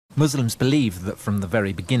Muslims believed that from the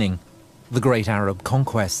very beginning, the great Arab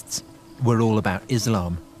conquests were all about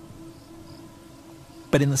Islam.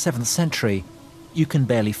 But in the 7th century, you can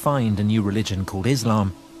barely find a new religion called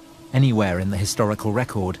Islam anywhere in the historical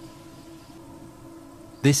record.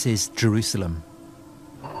 This is Jerusalem.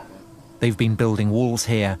 They've been building walls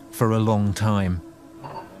here for a long time.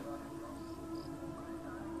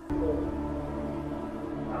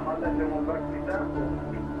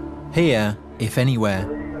 Here, if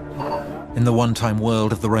anywhere, in the one-time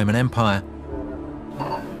world of the Roman Empire,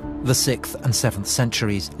 the 6th and 7th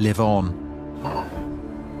centuries live on.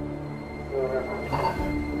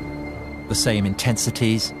 The same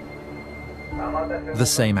intensities, the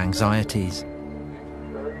same anxieties.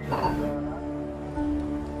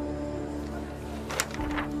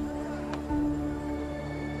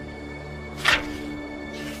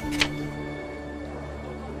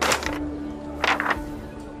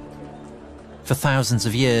 For thousands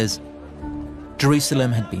of years,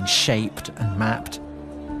 Jerusalem had been shaped and mapped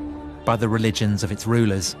by the religions of its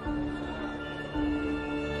rulers.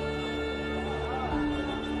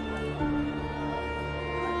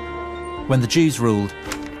 When the Jews ruled,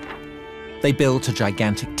 they built a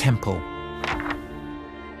gigantic temple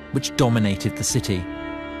which dominated the city.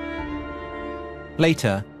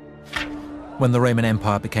 Later, when the Roman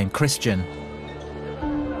Empire became Christian,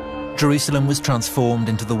 Jerusalem was transformed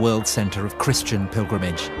into the world centre of Christian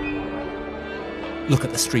pilgrimage. Look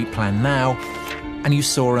at the street plan now, and you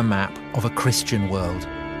saw a map of a Christian world.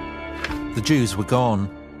 The Jews were gone,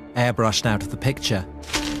 airbrushed out of the picture.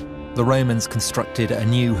 The Romans constructed a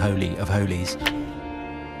new Holy of Holies,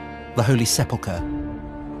 the Holy Sepulchre,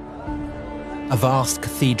 a vast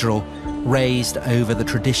cathedral raised over the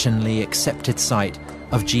traditionally accepted site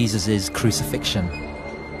of Jesus' crucifixion.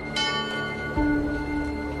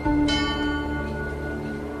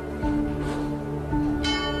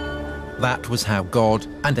 That was how God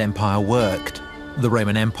and empire worked. The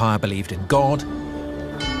Roman Empire believed in God,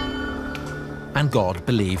 and God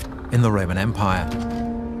believed in the Roman Empire.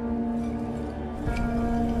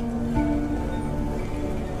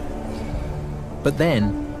 But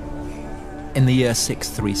then, in the year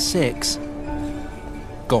 636,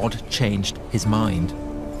 God changed his mind.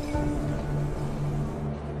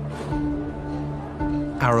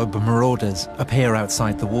 Arab marauders appear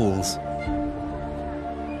outside the walls.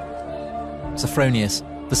 Sophronius,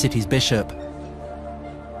 the city's bishop,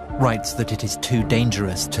 writes that it is too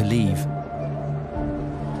dangerous to leave.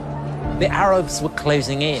 The Arabs were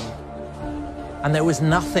closing in, and there was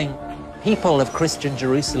nothing people of Christian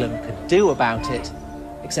Jerusalem could do about it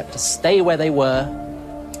except to stay where they were,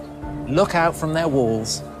 look out from their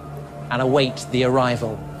walls, and await the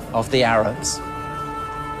arrival of the Arabs.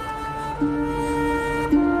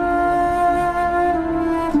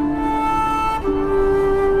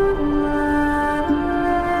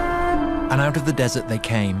 And out of the desert they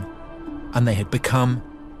came, and they had become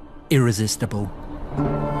irresistible.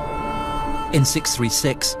 In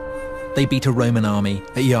 636, they beat a Roman army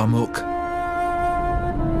at Yarmouk.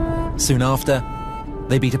 Soon after,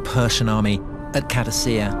 they beat a Persian army at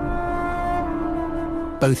Qadisiyah.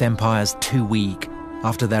 Both empires too weak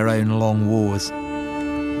after their own long wars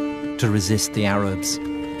to resist the Arabs.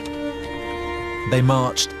 They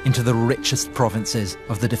marched into the richest provinces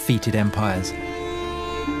of the defeated empires.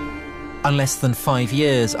 And less than 5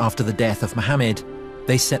 years after the death of Muhammad,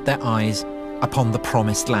 they set their eyes upon the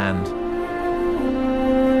Promised Land.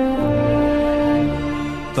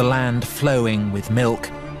 The land flowing with milk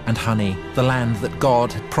and honey, the land that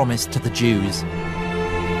God had promised to the Jews.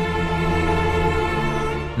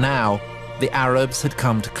 Now, the Arabs had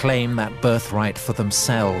come to claim that birthright for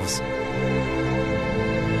themselves.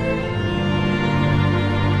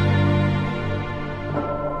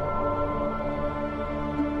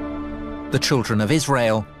 The children of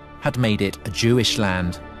Israel had made it a Jewish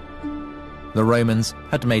land. The Romans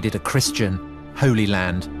had made it a Christian, holy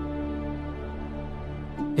land.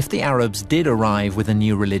 If the Arabs did arrive with a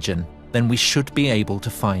new religion, then we should be able to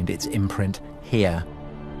find its imprint here.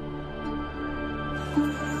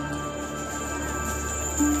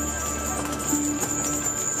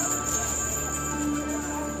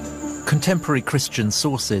 Contemporary Christian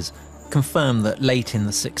sources confirm that late in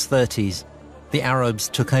the 630s, the Arabs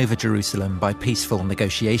took over Jerusalem by peaceful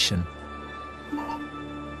negotiation.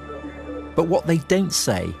 But what they don't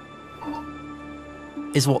say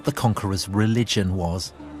is what the conqueror's religion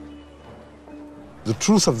was. The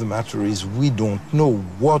truth of the matter is we don't know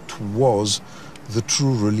what was the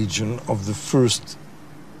true religion of the first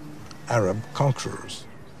Arab conquerors.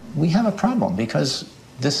 We have a problem because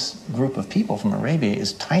this group of people from Arabia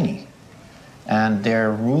is tiny, and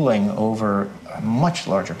they're ruling over much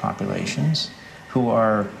larger populations who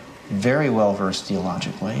are very well versed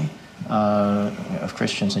theologically, of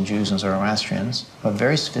Christians and Jews and Zoroastrians, but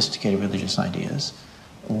very sophisticated religious ideas.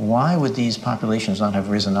 Why would these populations not have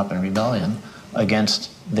risen up in rebellion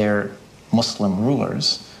against their Muslim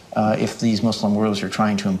rulers if these Muslim rulers are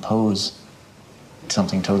trying to impose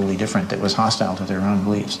something totally different that was hostile to their own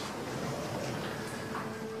beliefs?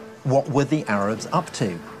 What were the Arabs up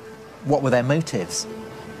to? What were their motives?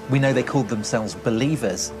 We know they called themselves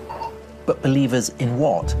believers, but believers in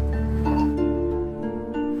what?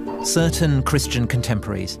 Certain Christian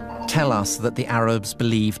contemporaries tell us that the Arabs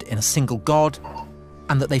believed in a single God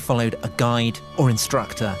and that they followed a guide or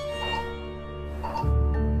instructor.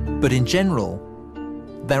 But in general,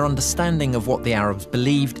 their understanding of what the Arabs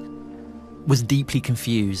believed was deeply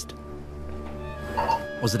confused.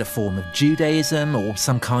 Was it a form of Judaism or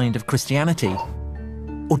some kind of Christianity?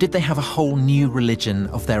 Or did they have a whole new religion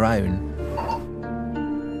of their own?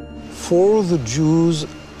 For the Jews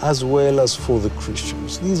as well as for the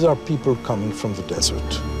Christians, these are people coming from the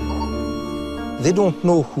desert. They don't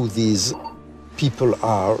know who these people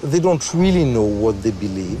are. They don't really know what they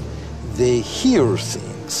believe. They hear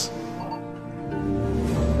things.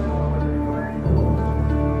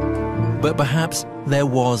 But perhaps there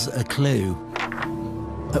was a clue.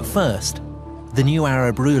 At first, the new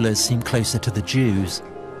Arab rulers seemed closer to the Jews.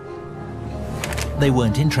 They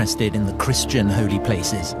weren't interested in the Christian holy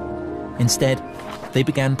places. Instead, they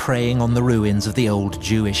began praying on the ruins of the old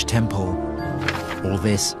Jewish temple. All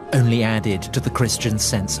this only added to the Christians'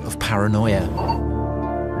 sense of paranoia.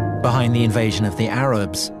 Behind the invasion of the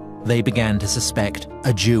Arabs, they began to suspect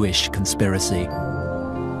a Jewish conspiracy.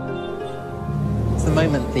 The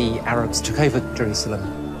moment the Arabs took over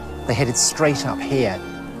Jerusalem, they headed straight up here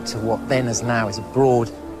to what then as now is a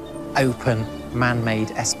broad, open,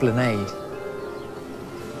 man-made esplanade.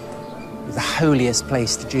 The holiest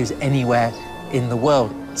place to Jews anywhere in the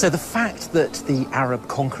world. So the fact that the Arab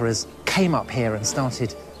conquerors came up here and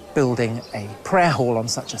started building a prayer hall on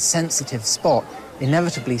such a sensitive spot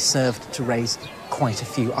inevitably served to raise quite a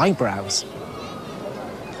few eyebrows.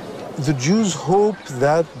 The Jews hoped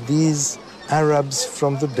that these Arabs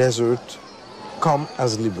from the desert come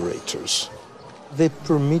as liberators. They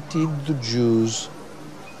permitted the Jews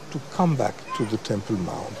to come back to the Temple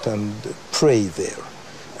Mount and pray there.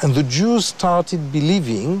 And the Jews started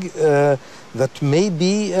believing that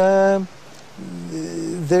maybe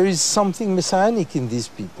there is something messianic in these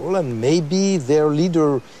people, and maybe their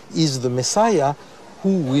leader is the Messiah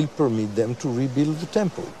who will permit them to rebuild the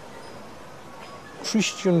temple.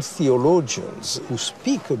 Christian theologians who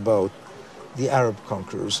speak about the Arab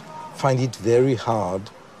conquerors find it very hard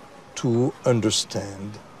to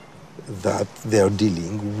understand that they are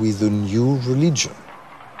dealing with a new religion.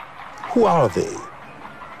 Who are they?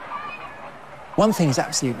 One thing is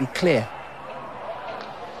absolutely clear.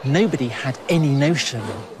 Nobody had any notion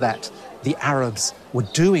that the Arabs were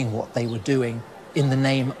doing what they were doing in the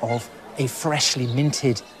name of a freshly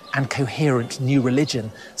minted and coherent new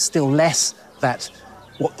religion, still less that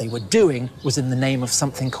what they were doing was in the name of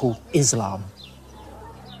something called Islam.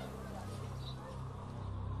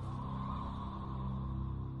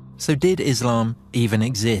 So did Islam even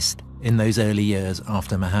exist in those early years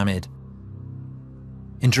after Muhammad?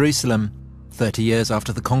 In Jerusalem, 30 years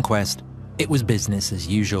after the conquest, it was business as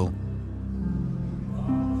usual.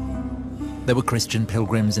 There were Christian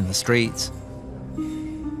pilgrims in the streets.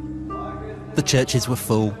 The churches were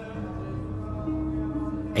full.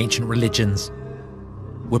 Ancient religions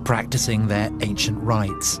were practicing their ancient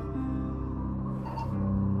rites.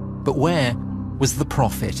 But where was the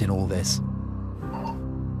prophet in all this?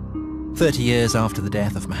 30 years after the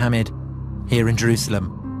death of Muhammad, here in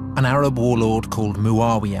Jerusalem, an Arab warlord called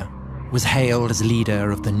Muawiyah was hailed as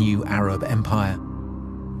leader of the new Arab Empire.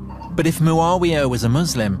 But if Muawiyah was a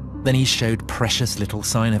Muslim, then he showed precious little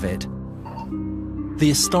sign of it.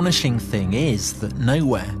 The astonishing thing is that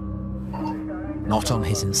nowhere, not on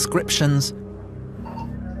his inscriptions,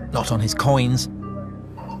 not on his coins,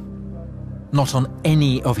 not on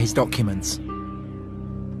any of his documents,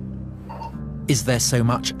 is there so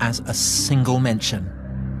much as a single mention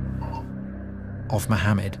of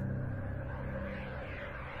Muhammad.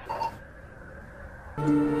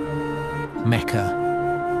 Mecca.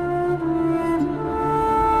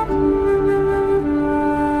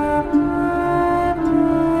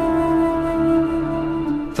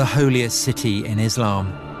 The holiest city in Islam.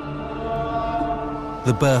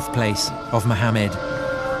 The birthplace of Muhammad.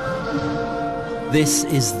 This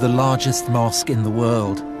is the largest mosque in the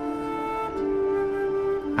world.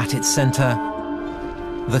 At its center,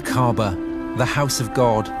 the Kaaba, the house of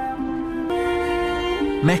God.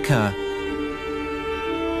 Mecca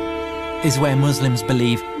is where Muslims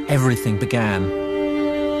believe everything began.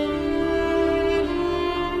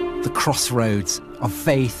 The crossroads of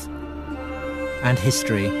faith and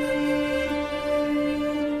history.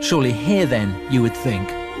 Surely here then, you would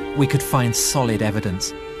think, we could find solid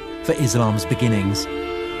evidence for Islam's beginnings.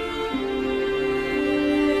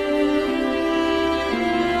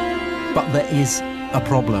 But there is a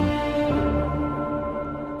problem.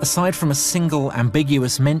 Aside from a single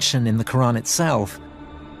ambiguous mention in the Quran itself,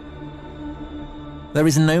 there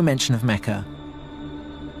is no mention of Mecca,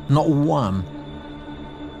 not one,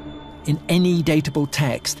 in any datable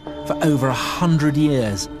text for over 100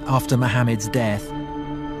 years after Muhammad's death.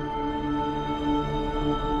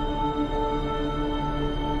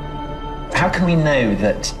 How can we know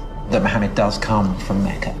that Muhammad does come from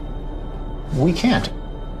Mecca? We can't.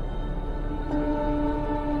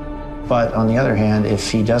 But on the other hand, if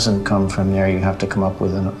he doesn't come from there, you have to come up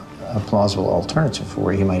with a plausible alternative for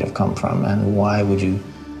where he might have come from, and why would you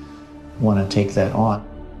want to take that on?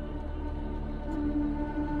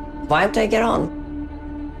 Why take it on?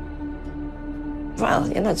 Well,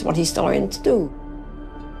 you know, that's what historians do.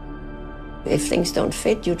 If things don't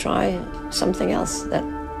fit, you try something else that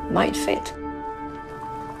might fit.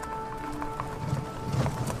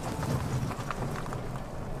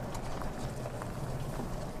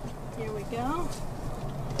 Here we go.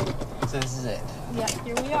 So this is it? Yeah,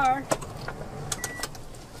 here we are.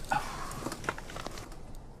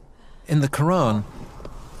 In the Quran,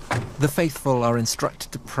 the faithful are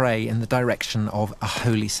instructed to pray in the direction of a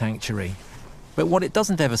holy sanctuary. But what it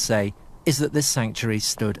doesn't ever say is that this sanctuary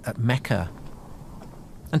stood at Mecca.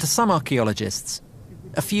 And to some archaeologists,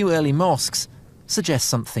 a few early mosques suggest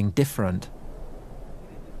something different.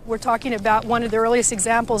 We're talking about one of the earliest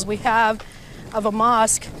examples we have of a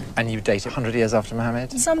mosque. And you date it 100 years after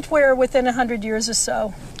Muhammad? Somewhere within 100 years or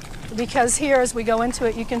so. Because here, as we go into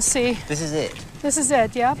it, you can see... This is it? This is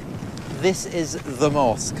it, yeah. This is the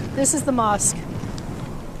mosque? This is the mosque.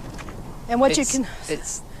 And what you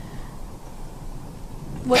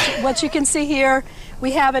can see here,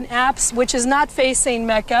 we have an apse which is not facing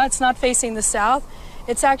Mecca. It's not facing the south.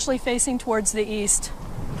 It's actually facing towards the east,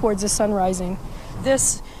 towards the sun rising.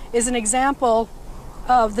 This is an example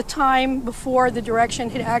of the time before the direction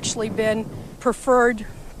had actually been preferred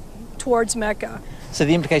towards Mecca. So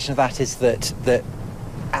the implication of that is that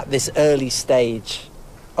at this early stage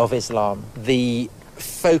of Islam, the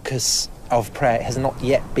focus of prayer has not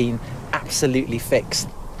yet been absolutely fixed.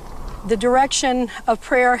 The direction of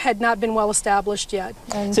prayer had not been well established yet.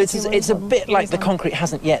 And so it's a bit like the concrete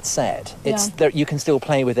hasn't yet set. It's there, you can still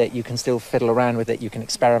play with it, you can still fiddle around with it, you can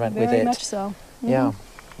experiment with it. Very much so. Mm-hmm. Yeah,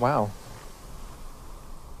 wow.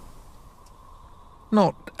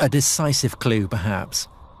 Not a decisive clue, perhaps.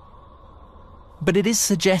 But it is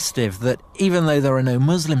suggestive that even though there are no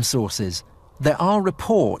Muslim sources, there are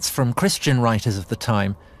reports from Christian writers of the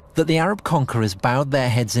time that the Arab conquerors bowed their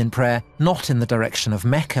heads in prayer not in the direction of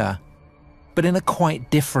Mecca, but in a quite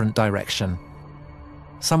different direction,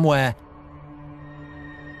 somewhere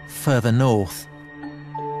further north.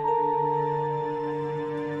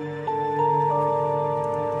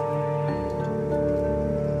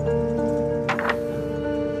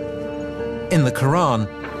 In the Quran,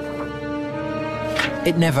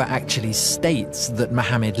 it never actually states that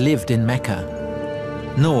Muhammad lived in Mecca,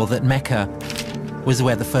 nor that Mecca was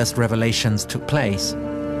where the first revelations took place.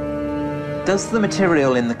 Does the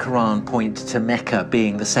material in the Quran point to Mecca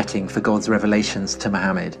being the setting for God's revelations to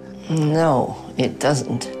Muhammad? No, it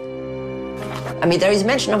doesn't. I mean, there is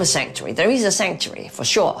mention of a sanctuary. There is a sanctuary, for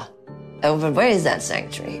sure. But where is that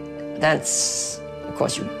sanctuary? That's, of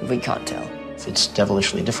course, we can't tell. It's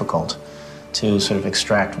devilishly difficult to sort of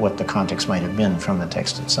extract what the context might have been from the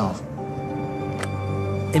text itself.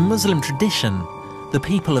 In Muslim tradition, the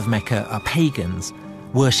people of Mecca are pagans,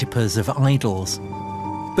 worshippers of idols.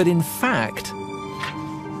 But in fact,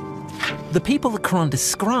 the people the Quran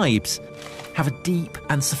describes have a deep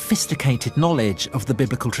and sophisticated knowledge of the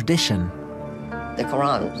biblical tradition. The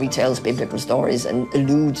Quran retells biblical stories and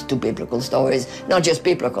alludes to biblical stories, not just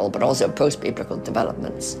biblical, but also post-biblical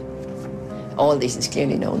developments. All this is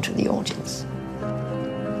clearly known to the audience.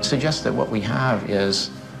 It suggests that what we have is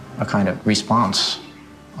a kind of response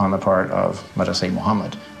on the part of, let us say,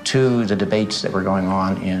 Muhammad, to the debates that were going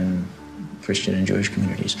on in Christian and Jewish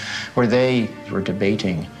communities, where they were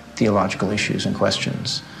debating theological issues and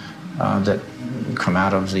questions that come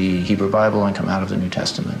out of the Hebrew Bible and come out of the New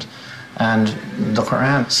Testament. And the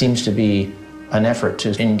Quran seems to be an effort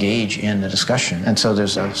to engage in the discussion. And so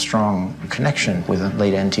there's a strong connection with the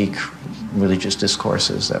late antique religious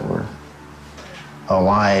discourses that were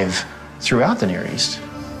alive throughout the Near East.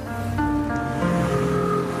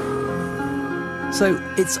 So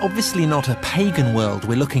it's obviously not a pagan world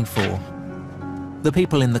we're looking for. The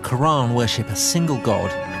people in the Quran worship a single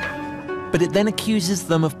God, but it then accuses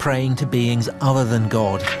them of praying to beings other than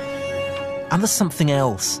God. And there's something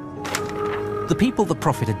else. The people the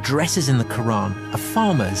Prophet addresses in the Quran are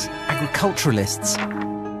farmers, agriculturalists,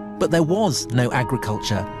 but there was no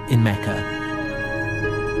agriculture in Mecca.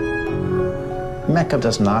 Mecca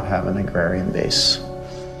does not have an agrarian base.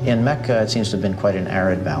 In Mecca, it seems to have been quite an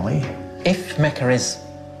arid valley. If Mecca is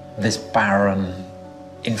this barren,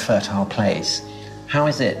 infertile place, how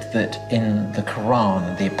is it that in the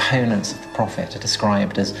Quran, the opponents of the Prophet are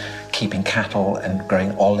described as keeping cattle and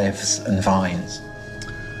growing olives and vines?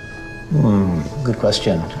 Good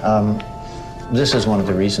question. This is one of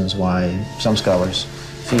the reasons why some scholars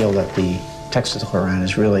feel that the text of the Quran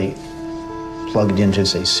is really plugged into,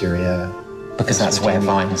 say, Syria. Because that's where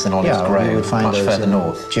vines and olives grow, you would find much those further in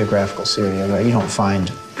north. Geographical Syria, where you don't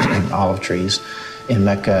find olive trees in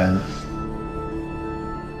Mecca.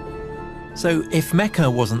 So if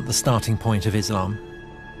Mecca wasn't the starting point of Islam,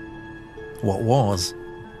 what was?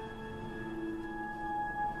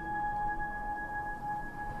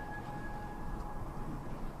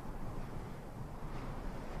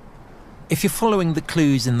 If you're following the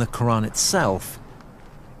clues in the Quran itself,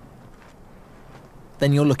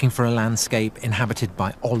 then you're looking for a landscape inhabited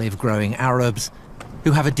by olive-growing Arabs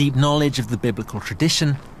who have a deep knowledge of the biblical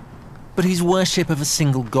tradition, but whose worship of a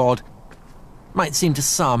single God might seem to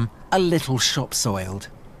some a little shop-soiled.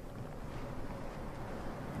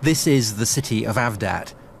 This is the city of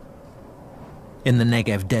Avdat, in the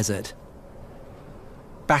Negev desert.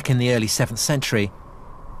 Back in the early 7th century,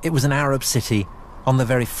 it was an Arab city on the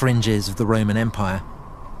very fringes of the Roman Empire.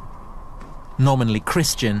 Nominally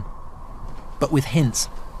Christian, but with hints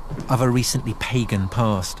of a recently pagan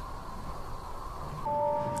past.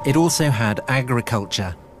 It also had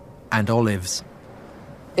agriculture and olives.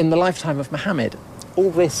 In the lifetime of Muhammad,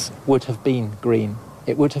 all this would have been green.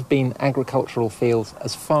 It would have been agricultural fields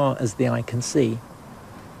as far as the eye can see.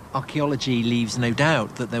 Archaeology leaves no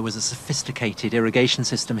doubt that there was a sophisticated irrigation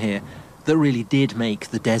system here that really did make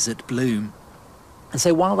the desert bloom. And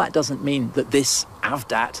so while that doesn't mean that this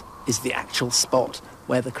Avdat is the actual spot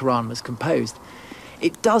where the Quran was composed,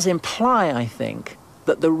 it does imply, I think,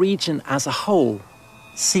 that the region as a whole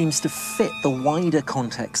seems to fit the wider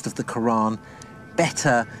context of the Quran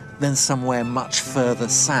better than somewhere much further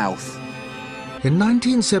south. In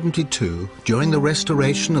 1972, during the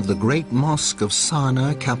restoration of the Great Mosque of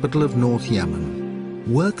Sana'a, capital of North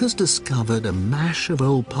Yemen, workers discovered a mash of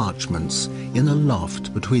old parchments in a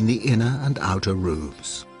loft between the inner and outer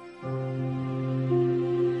roofs.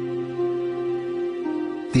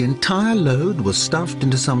 The entire load was stuffed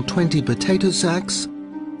into some 20 potato sacks,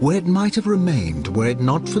 where it might have remained were it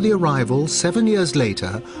not for the arrival 7 years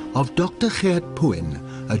later of Dr. Geert Puin,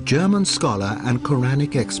 a German scholar and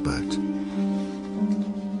Quranic expert.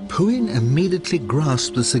 Puin immediately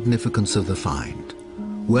grasped the significance of the find.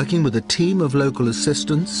 Working with a team of local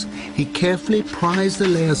assistants, he carefully prized the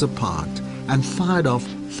layers apart and fired off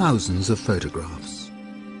thousands of photographs.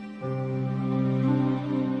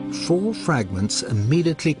 4 fragments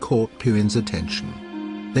immediately caught Puin's attention.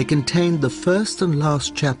 They contained the first and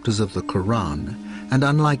last chapters of the Quran, and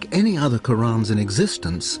unlike any other Qurans in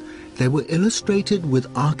existence, they were illustrated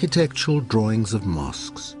with architectural drawings of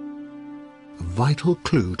mosques. A vital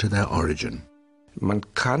clue to their origin.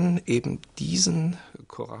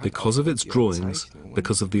 Because of its drawings,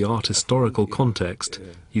 because of the art historical context,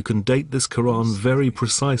 you can date this Quran very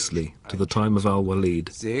precisely to the time of Al-Walid.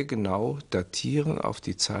 This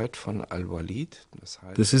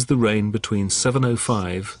is the reign between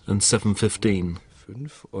 705 and 715.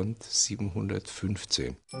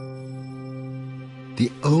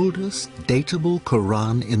 The oldest datable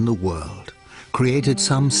Quran in the world, created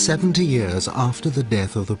some 70 years after the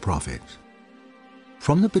death of the Prophet.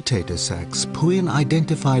 From the potato sacks, Puin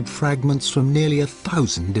identified fragments from nearly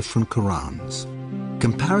 1,000 different Qurans.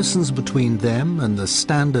 Comparisons between them and the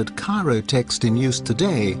standard Cairo text in use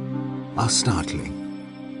today are startling.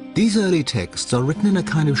 These early texts are written in a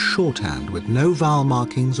kind of shorthand with no vowel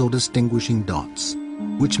markings or distinguishing dots,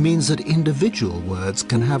 which means that individual words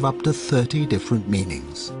can have up to 30 different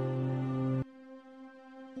meanings.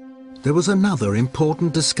 There was another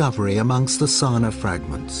important discovery amongst the Sana'a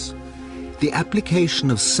fragments. The application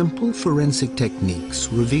of simple forensic techniques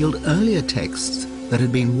revealed earlier texts that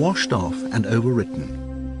had been washed off and overwritten.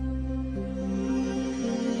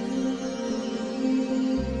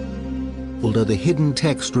 Although the hidden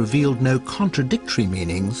text revealed no contradictory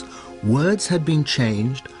meanings, words had been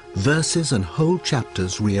changed, verses and whole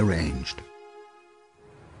chapters rearranged.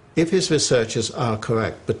 If his researches are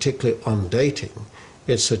correct, particularly on dating,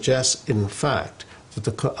 it suggests, in fact, that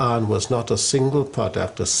the Quran was not a single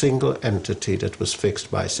product, a single entity that was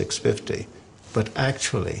fixed by 650, but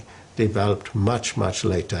actually developed much, much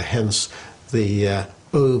later, hence the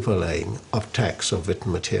overlaying of texts of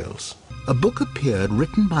written materials. A book appeared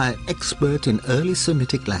written by an expert in early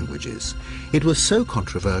Semitic languages. It was so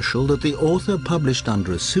controversial that the author published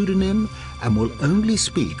under a pseudonym and will only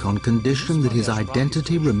speak on condition that his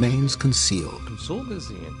identity remains concealed. So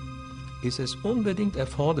gesehen ist es unbedingt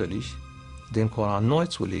erforderlich, den Koran neu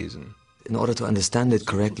zu lesen. In order to understand it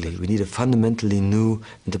correctly, we need a fundamentally new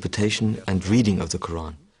interpretation and reading of the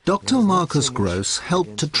Quran. Dr. Marcus Gross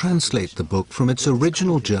helped to translate the book from its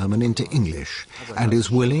original German into English and is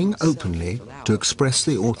willing, openly, to express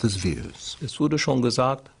the author's views. Es wurde schon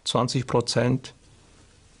gesagt, 20%.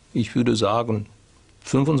 Ich würde sagen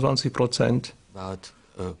 25%. About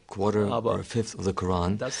a quarter or a fifth of the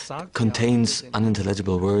Quran contains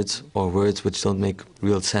unintelligible words or words which don't make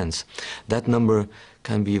real sense. That number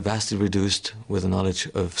can be vastly reduced with a knowledge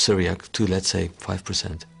of Syriac to, let's say,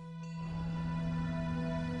 5%.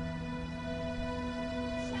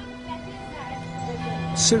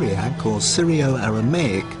 Syriac, or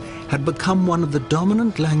Syrio-Aramaic, had become one of the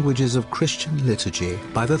dominant languages of Christian liturgy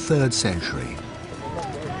by the 3rd century.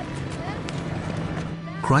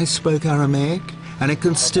 Christ spoke Aramaic, and it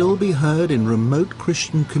can still be heard in remote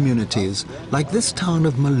Christian communities like this town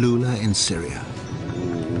of Malula in Syria.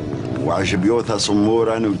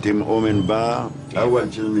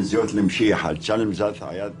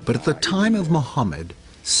 But at the time of Muhammad,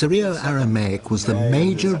 Syrio-Aramaic was the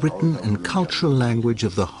major written and cultural language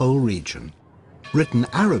of the whole region. Written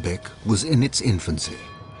Arabic was in its infancy.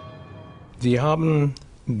 Wir haben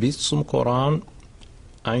bis zum Koran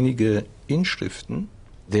einige Inschriften.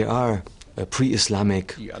 There are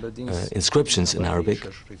pre-Islamic inscriptions in Arabic,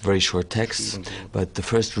 very short texts, but the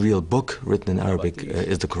first real book written in Arabic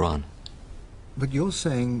is the Quran. But you're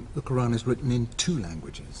saying the Quran is written in 2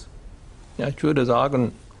 languages. Ja, ich würde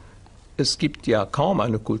sagen, es gibt ja kaum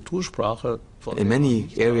eine Kultursprache. In many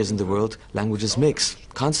areas in the world, languages mix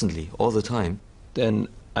constantly, all the time. Denn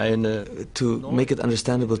to make it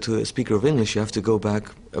understandable to a speaker of English, you have to go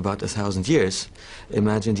back about 1,000 years.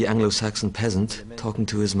 Imagine the Anglo-Saxon peasant talking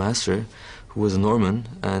to his master, who was a Norman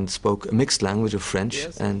and spoke a mixed language of French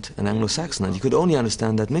and an Anglo-Saxon. And you could only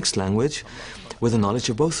understand that mixed language with a knowledge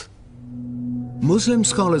of both. Muslim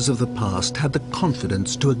scholars of the past had the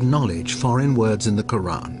confidence to acknowledge foreign words in the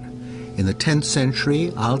Quran. In the 10th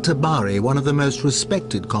century, Al-Tabari, one of the most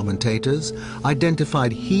respected commentators,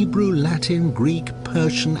 identified Hebrew, Latin, Greek,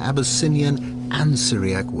 Persian, Abyssinian, and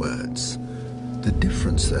Syriac words. The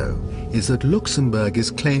difference, though, is that Luxemburg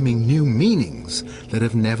is claiming new meanings that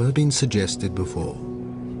have never been suggested before.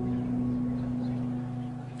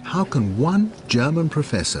 How can one German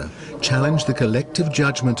professor challenge the collective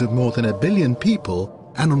judgment of more than 1 billion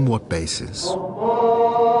people, and on what basis?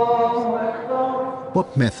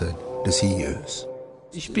 What method does he use?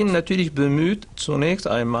 Ich bin natürlich bemüht, zunächst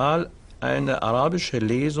einmal eine arabische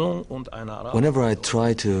Lesung und eine arabische. Whenever I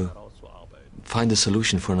try to find a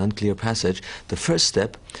solution for an unclear passage, the first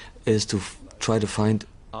step is to try to find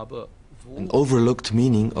an overlooked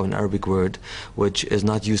meaning of an Arabic word which is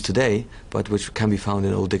not used today, but which can be found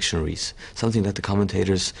in old dictionaries, something that the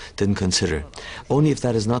commentators didn't consider. Only if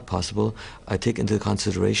that is not possible, I take into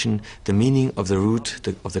consideration the meaning of the root,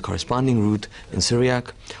 of the corresponding root in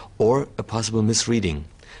Syriac, or a possible misreading.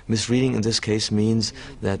 Misreading in this case means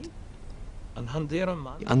that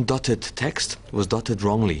the undotted text was dotted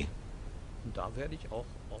wrongly.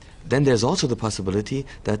 Then there's also the possibility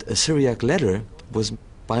that a Syriac letter was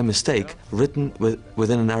by mistake written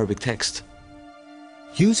within an Arabic text.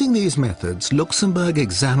 Using these methods, Luxemburg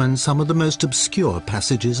examined some of the most obscure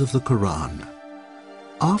passages of the Quran.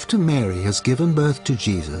 After Mary has given birth to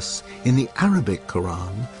Jesus, in the Arabic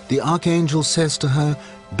Quran, the archangel says to her,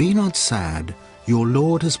 "Be not sad, your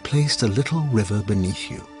Lord has placed a little river beneath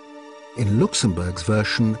you." In Luxemburg's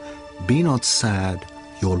version, "Be not sad,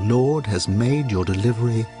 your Lord has made your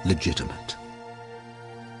delivery legitimate."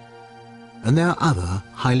 And there are other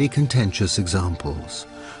highly contentious examples.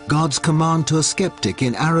 God's command to a skeptic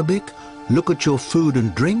in Arabic, "Look at your food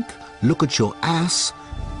and drink, look at your ass,"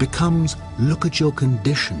 becomes "Look at your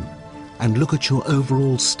condition and look at your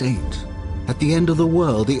overall state." At the end of the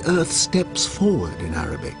world, the earth steps forward in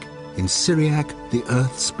Arabic. In Syriac, the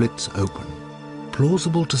earth splits open.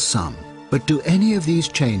 Plausible to some, but do any of these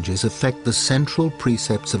changes affect the central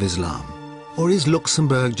precepts of Islam? Or is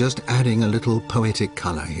Luxemburg just adding a little poetic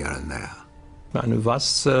color here and there?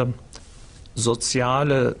 Was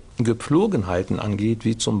soziale Gepflogenheiten angeht,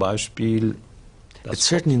 wie zum Beispiel It's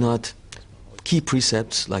certainly not key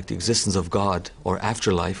precepts like the existence of God or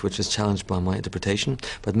afterlife, which is challenged by my interpretation,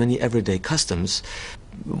 but many everyday customs.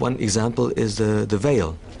 One example is the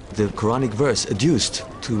veil. The Quranic verse adduced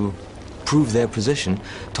to prove their position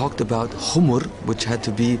talked about humur, which had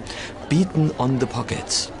to be beaten on the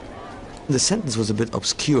pockets. The sentence was a bit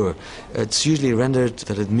obscure. It's usually rendered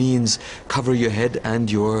that it means cover your head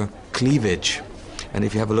and your cleavage. And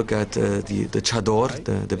if you have a look at the chador,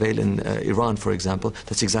 the veil in Iran, for example,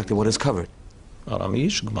 that's exactly what is covered.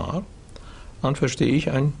 Aramäisch, Gmar, dann verstehe ich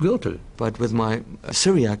ein Gürtel. But with my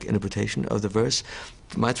Syriac interpretation of the verse,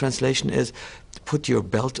 my translation is, put your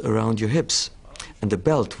belt around your hips. And the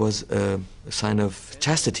belt was a sign of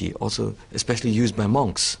chastity, also especially used by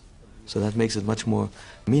monks. So that makes it much more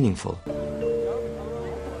meaningful.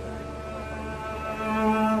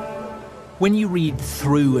 When you read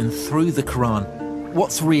through and through the Quran,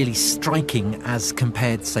 what's really striking as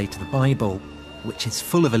compared, say, to the Bible, which is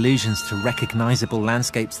full of allusions to recognizable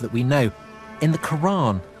landscapes that we know, in the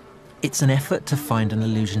Quran, it's an effort to find an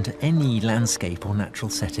allusion to any landscape or natural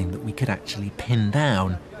setting that we could actually pin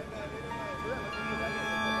down.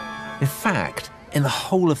 In fact, in the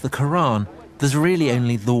whole of the Quran, there's really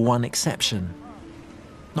only the one exception.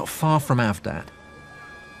 Not far from Avdat,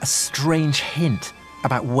 a strange hint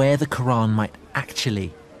about where the Quran might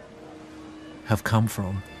actually have come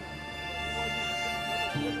from.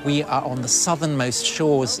 We are on the southernmost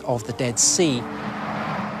shores of the Dead Sea,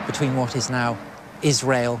 between what is now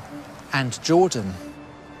Israel and Jordan.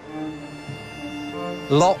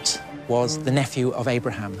 Lot was the nephew of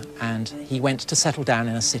Abraham, and he went to settle down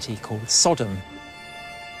in a city called Sodom.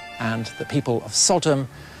 And the people of Sodom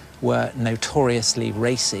were notoriously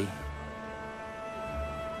racy.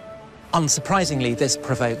 Unsurprisingly, this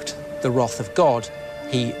provoked the wrath of God.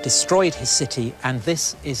 He destroyed his city, and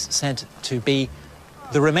this is said to be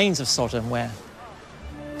the remains of Sodom, where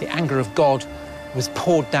the anger of God was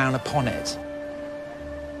poured down upon it.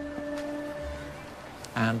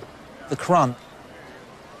 And the Quran.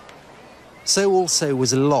 So also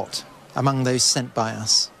was Lot among those sent by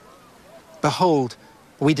us. Behold,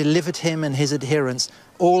 we delivered him and his adherents,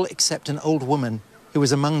 all except an old woman who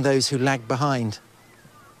was among those who lagged behind.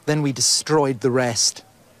 Then we destroyed the rest.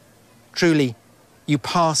 Truly, you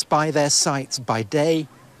pass by their sites by day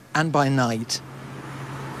and by night.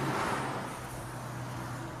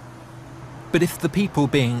 But if the people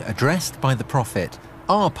being addressed by the Prophet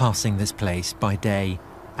are passing this place by day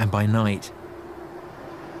and by night,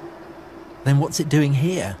 then what's it doing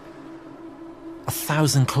here?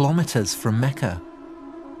 1,000 kilometers from Mecca.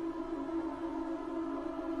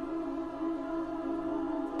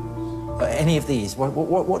 Any of these?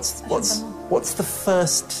 What's the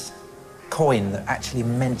first coin that actually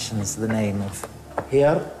mentions the name of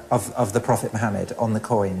Here? of the Prophet Muhammad on the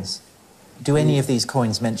coins? Do any of these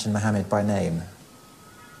coins mention Muhammad by name?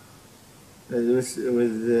 With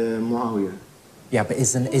Muawiyah. Yeah, but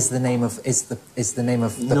is the name of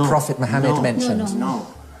the Prophet Muhammad mentioned? No.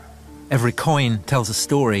 Every coin tells a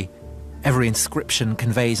story. Every inscription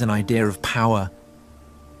conveys an idea of power.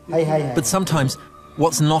 But sometimes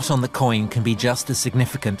what's not on the coin can be just as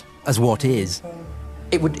significant as what is.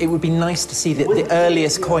 It would be nice to see the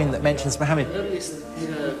earliest coin that mentions Muhammad. The earliest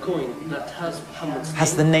coin that has Muhammad's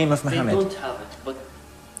has the name of Muhammad. They don't have it, but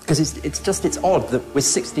because it's odd that we're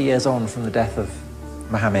 60 years on from the death of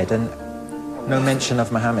Muhammad and no mention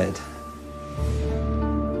of Muhammad.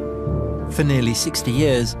 For nearly 60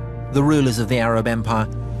 years, the rulers of the Arab Empire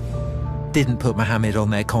didn't put Muhammad on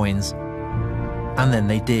their coins, and then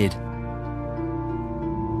they did.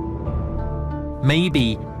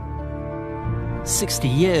 Maybe 60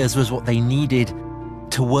 years was what they needed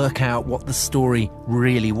to work out what the story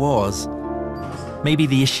really was. Maybe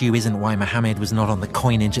the issue isn't why Muhammad was not on the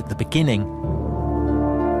coinage at the beginning,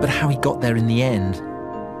 but how he got there in the end.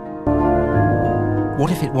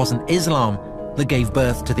 What if it wasn't Islam that gave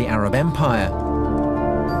birth to the Arab Empire,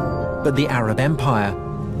 but the Arab Empire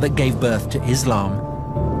that gave birth to Islam?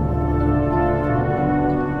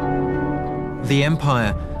 The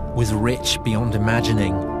empire was rich beyond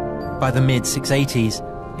imagining. By the mid-680s,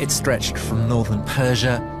 it stretched from northern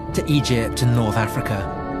Persia to Egypt and North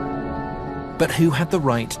Africa. But who had the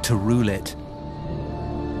right to rule it?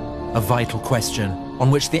 A vital question on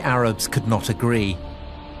which the Arabs could not agree.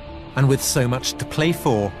 And with so much to play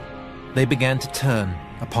for, they began to turn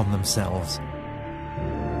upon themselves.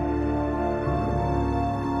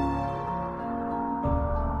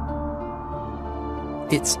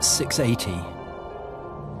 It's 680.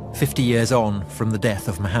 50 years on from the death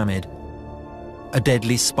of Muhammad. A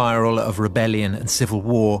deadly spiral of rebellion and civil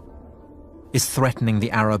war is threatening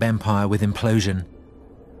the Arab Empire with implosion.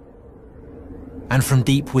 And from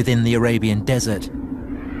deep within the Arabian desert,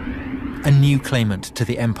 a new claimant to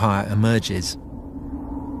the empire emerges.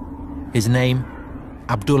 His name,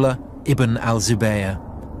 Abdullah ibn al-Zubayr.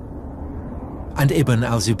 And Ibn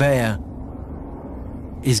al-Zubayr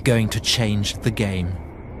is going to change the game.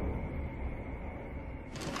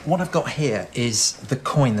 What I've got here is the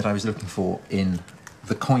coin that I was looking for in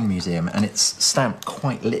the Coin Museum, and it's stamped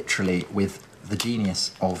quite literally with the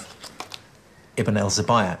genius of Ibn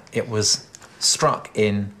al-Zubayr. It was struck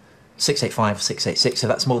in 685, 686, so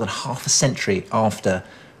that's more than half a century after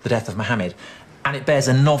the death of Muhammad. And it bears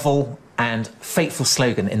a novel and fateful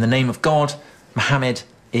slogan: in the name of God, Muhammad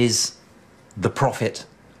is the prophet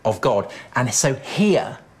of God. And so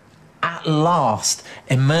here, at last,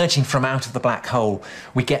 emerging from out of the black hole,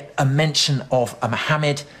 we get a mention of a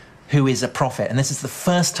Muhammad who is a prophet. And this is the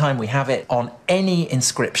first time we have it on any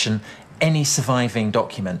inscription, any surviving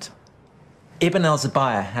document. Ibn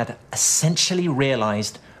al-Zubayr had essentially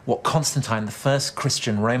realized what Constantine, the first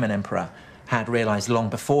Christian Roman emperor, had realized long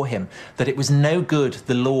before him, that it was no good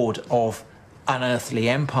the lord of an earthly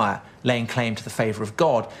empire laying claim to the favor of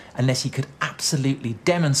God unless he could absolutely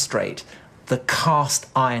demonstrate the cast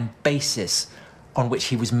iron basis on which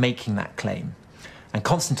he was making that claim. And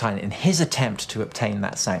Constantine, in his attempt to obtain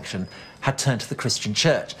that sanction, had turned to the Christian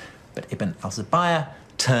church. But Ibn al-Zubayr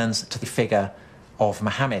turns to the figure of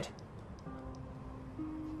Muhammad.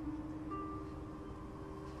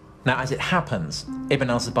 Now, as it happens, Ibn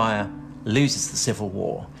al-Zubayr loses the civil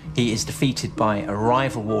war. He is defeated by a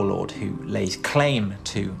rival warlord who lays claim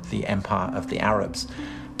to the empire of the Arabs.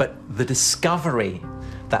 But the discovery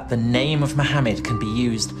that the name of Muhammad can be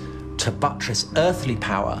used to buttress earthly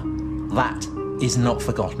power, that is not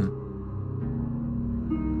forgotten.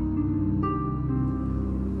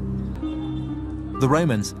 The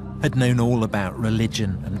Romans had known all about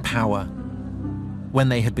religion and power. When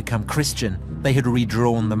they had become Christian, they had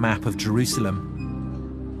redrawn the map of Jerusalem.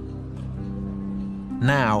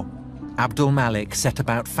 Now, Abdul Malik set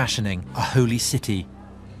about fashioning a holy city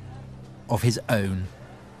of his own.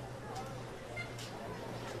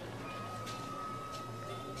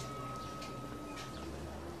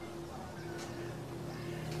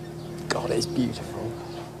 God, it's beautiful.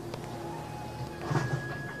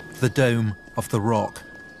 The Dome of the Rock.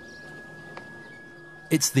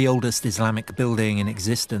 It's the oldest Islamic building in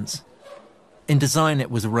existence. In design,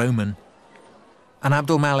 it was Roman. And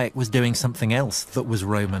Abdul Malik was doing something else that was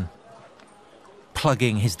Roman,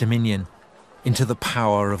 plugging his dominion into the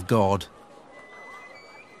power of God.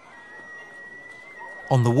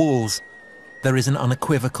 On the walls, there is an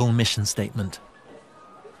unequivocal mission statement.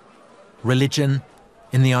 Religion,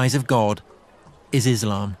 in the eyes of God, is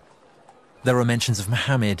Islam. There are mentions of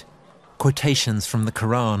Muhammad, quotations from the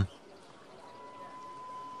Quran.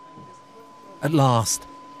 At last,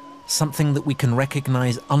 something that we can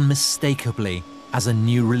recognize unmistakably as a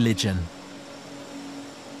new religion.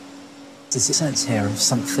 There's a sense here of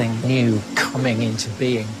something new coming into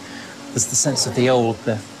being. There's the sense of the old,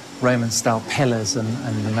 the Roman-style pillars and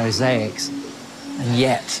the mosaics. And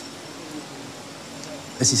yet,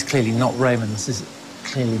 this is clearly not Roman, this is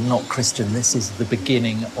clearly not Christian. This is the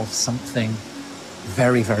beginning of something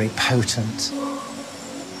very, very potent,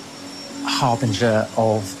 a harbinger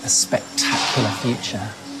of a spectacular future.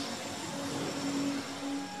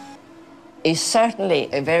 Is certainly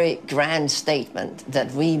a very grand statement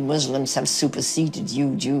that we Muslims have superseded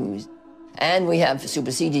you Jews. And we have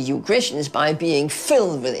superseded you Christians by being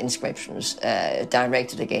filled with inscriptions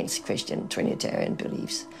directed against Christian Trinitarian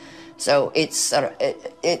beliefs. So it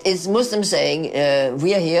is Muslims saying,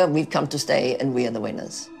 we are here, we've come to stay, and we are the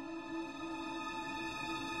winners.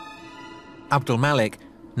 Abdul Malik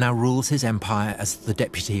now rules his empire as the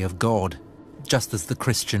deputy of God, just as the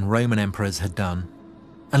Christian Roman emperors had done.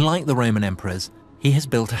 And like the Roman emperors, he has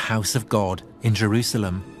built a house of God in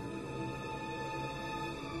Jerusalem.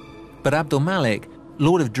 But Abdul Malik,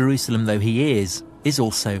 Lord of Jerusalem though he is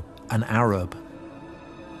also an Arab.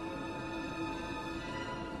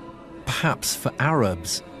 Perhaps for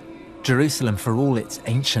Arabs, Jerusalem, for all its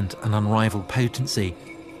ancient and unrivaled potency,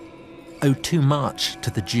 owed too much to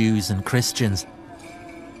the Jews and Christians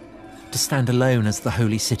to stand alone as the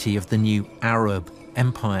holy city of the new Arab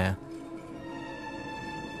empire.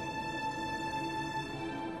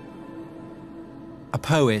 A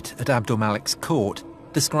poet at Abdul Malik's court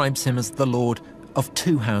describes him as the lord of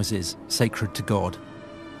two houses sacred to God,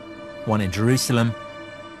 one in Jerusalem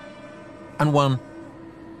and one,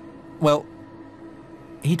 well,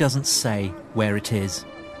 he doesn't say where it is.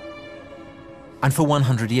 And for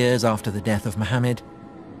 100 years after the death of Muhammad,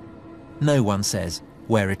 no one says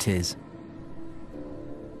where it is.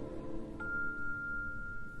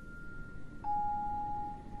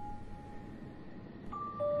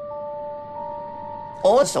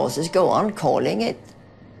 All sources go on calling it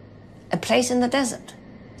a place in the desert.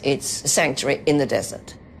 It's a sanctuary in the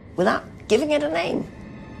desert, without giving it a name.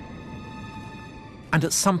 And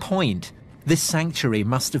at some point, this sanctuary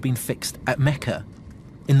must have been fixed at Mecca,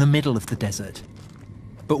 in the middle of the desert.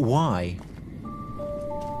 But why?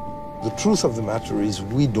 The truth of the matter is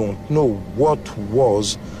we don't know what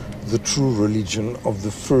was the true religion of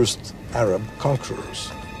the first Arab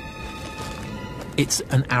conquerors. It's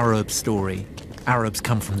an Arab story. Arabs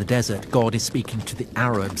come from the desert. God is speaking to the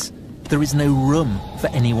Arabs. There is no room for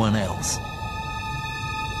anyone else.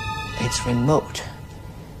 It's remote.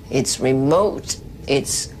 It's remote,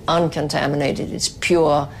 it's uncontaminated, it's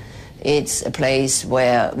pure. It's a place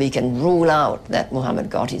where we can rule out that Muhammad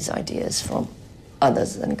got his ideas from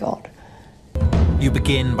others than God. You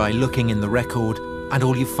begin by looking in the record, and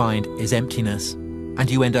all you find is emptiness. And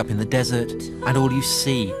you end up in the desert, and all you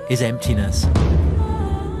see is emptiness.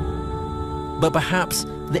 But perhaps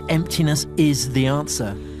the emptiness is the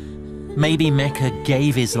answer. Maybe Mecca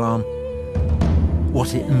gave Islam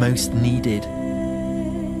what it most needed.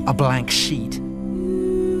 A blank sheet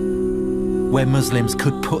where Muslims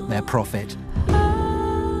could put their prophet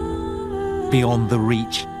beyond the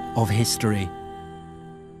reach of history.